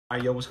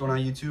Alright, yo, what's going on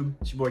YouTube?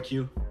 It's your boy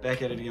Q,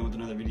 back at it again with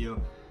another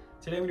video.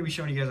 Today I'm going to be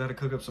showing you guys how to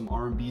cook up some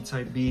R&B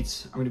type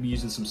beats. I'm going to be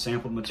using some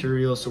sampled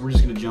material, so we're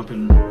just going to jump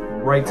in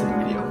right to the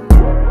video.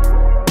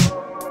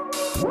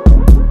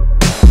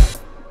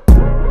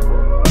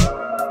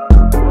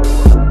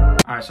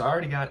 Alright, so I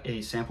already got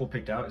a sample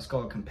picked out. It's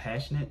called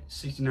Compassionate,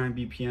 69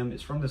 BPM.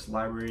 It's from this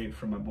library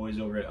from my boys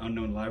over at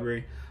Unknown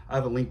Library. I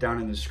have a link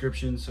down in the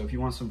description, so if you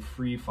want some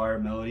free fire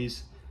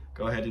melodies,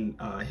 go ahead and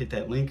hit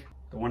that link.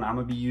 The one I'm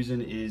gonna be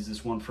using is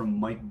this one from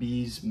Mike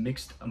B's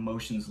Mixed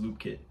Emotions Loop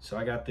Kit. So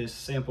I got this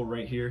sample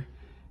right here.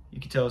 You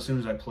can tell as soon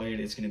as I play it,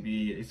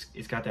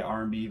 it's got that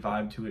R&B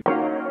vibe to it.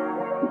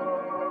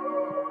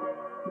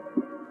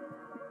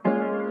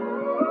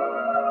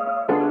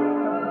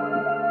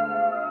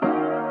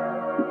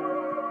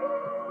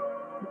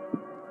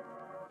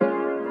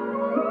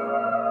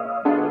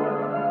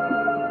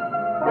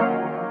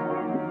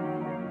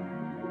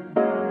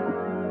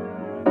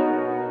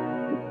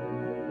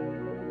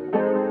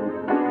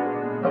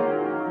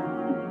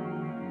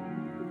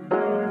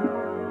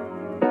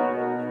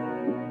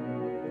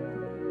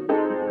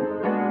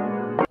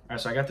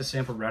 Alright, so I got the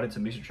sample routed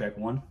to mixer track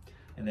 1,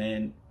 and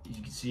then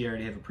you can see I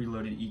already have a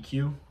preloaded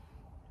EQ.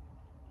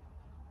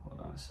 Hold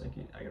on a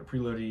second. I got a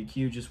preloaded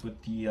EQ just with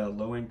the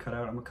low end cut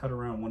out. I'm gonna cut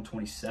around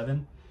 127.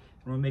 I'm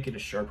gonna make it a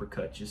sharper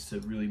cut just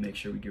to really make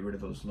sure we get rid of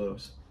those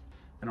lows.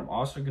 And I'm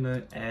also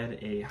gonna add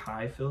a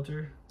high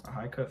filter, a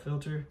high cut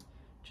filter,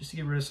 just to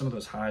get rid of some of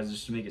those highs,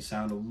 just to make it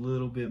sound a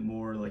little bit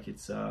more like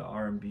it's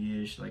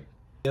R&B-ish. Like,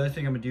 the other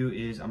thing I'm gonna do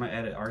is I'm gonna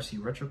add an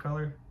RC retro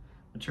color.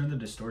 I'm gonna turn the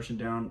distortion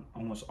down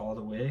almost all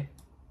the way,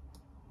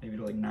 maybe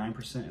to like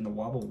 9%, and the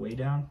wobble way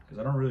down, because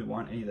I don't really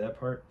want any of that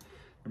part.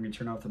 I'm gonna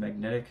turn off the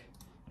magnetic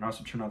and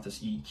also turn off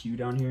this EQ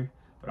down here,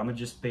 but I'm gonna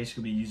just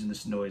basically be using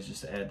this noise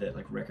just to add that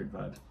like record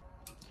vibe.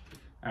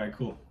 All right,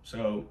 cool.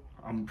 So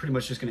I'm pretty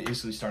much just gonna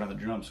instantly start on the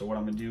drum. So what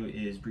I'm gonna do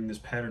is bring this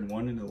pattern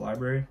 1 into the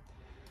library,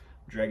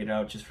 drag it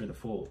out just for the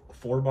full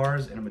 4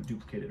 bars, and I'm gonna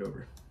duplicate it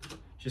over.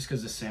 Just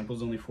because the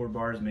sample's only 4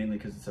 bars, mainly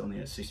because it's only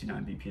at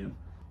 69 BPM.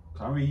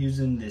 So I'm gonna be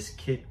using this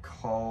kit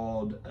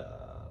called,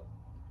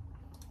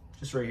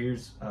 just right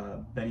here's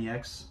Benny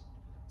X.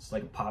 It's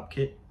like a pop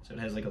kit, so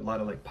it has like a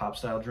lot of like pop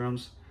style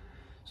drums.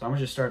 So I'm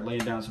gonna just start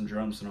laying down some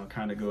drums, and I'll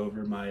kind of go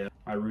over my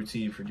my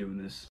routine for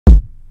doing this.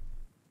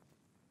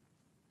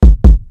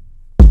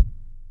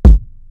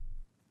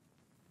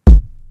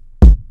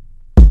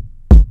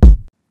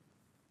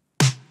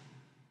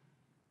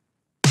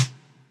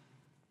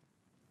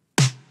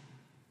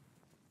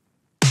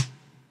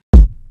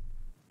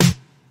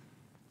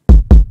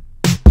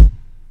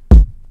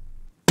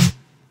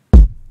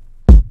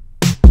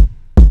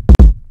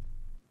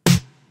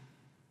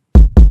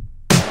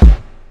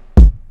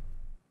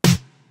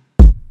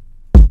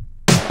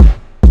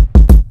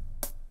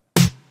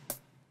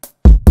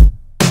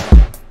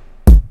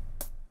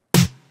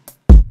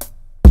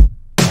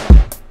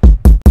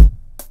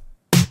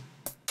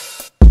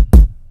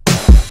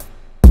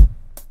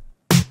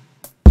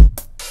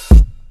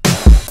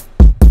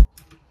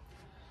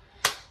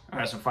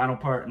 Alright, so final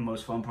part and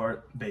most fun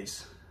part,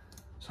 bass.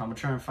 So I'm gonna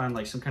try and find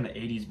like some kind of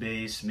 80s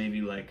bass, maybe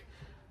like,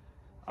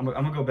 I'm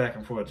gonna go back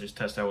and forth, just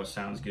test out what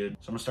sounds good.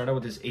 So I'm gonna start out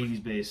with this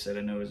 80s bass that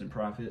I know is in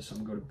profit. So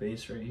I'm gonna go to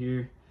bass right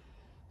here.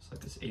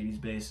 Select this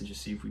 80s bass and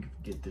just see if we can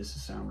get this to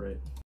sound right.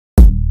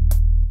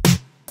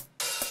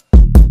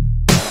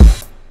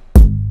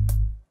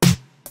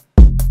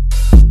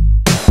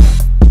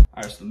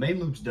 Alright, so the main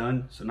loop's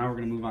done. So now we're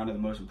gonna move on to the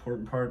most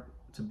important part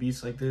to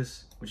beats like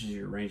this, which is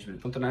your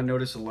arrangement. Something I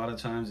notice a lot of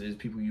times is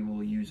people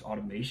will use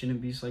automation in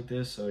beats like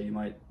this. So you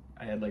might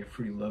add like a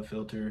Fruity Love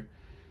filter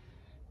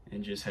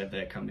and just have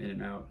that come in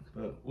and out,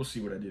 but we'll see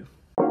what I do.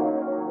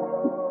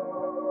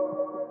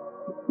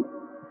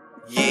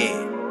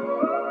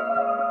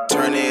 Yeah,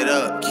 turn it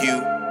up,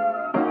 Q.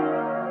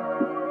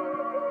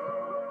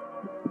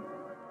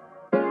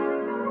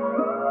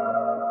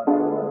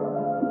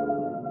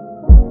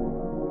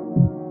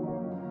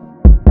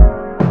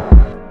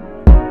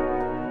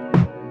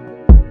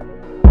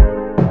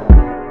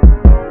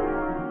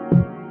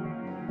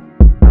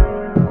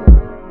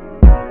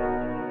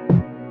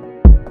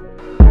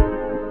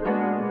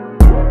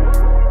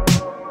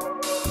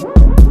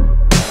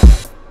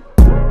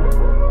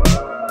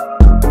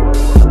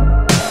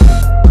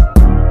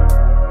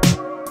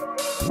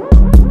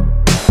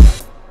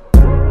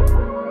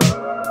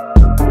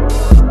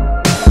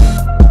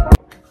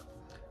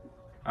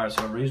 Alright,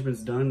 so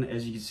arrangement's done.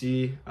 As you can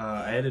see,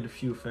 I added a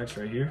few effects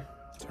right here,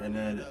 and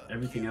then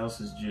everything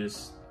else is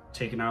just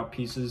taking out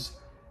pieces,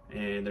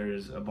 and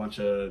there's a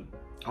bunch of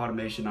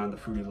automation on the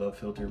Fruity Love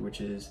filter,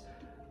 which is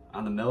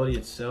on the melody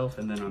itself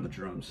and then on the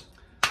drums.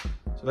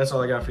 So that's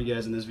all I got for you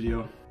guys in this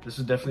video. This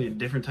is definitely a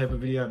different type of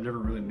video. I've never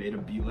really made a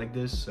beat like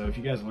this, so if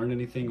you guys learned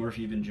anything or if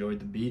you've enjoyed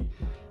the beat,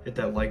 hit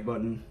that like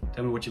button.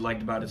 Tell me what you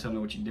liked about it, tell me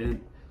what you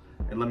didn't,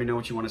 and let me know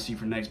what you want to see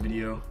for next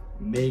video.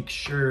 Make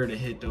sure to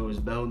hit those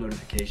bell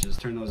notifications,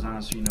 turn those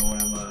on so you know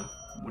when I'm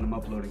when I'm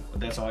uploading.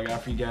 But that's all I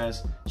got for you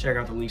guys. Check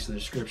out the links in the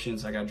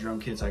descriptions. I got drum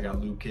kits, I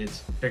got loop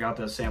kits. Check out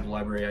the sample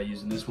library I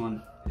use in this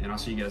one, and I'll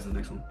see you guys in the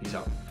next one. Peace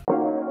out.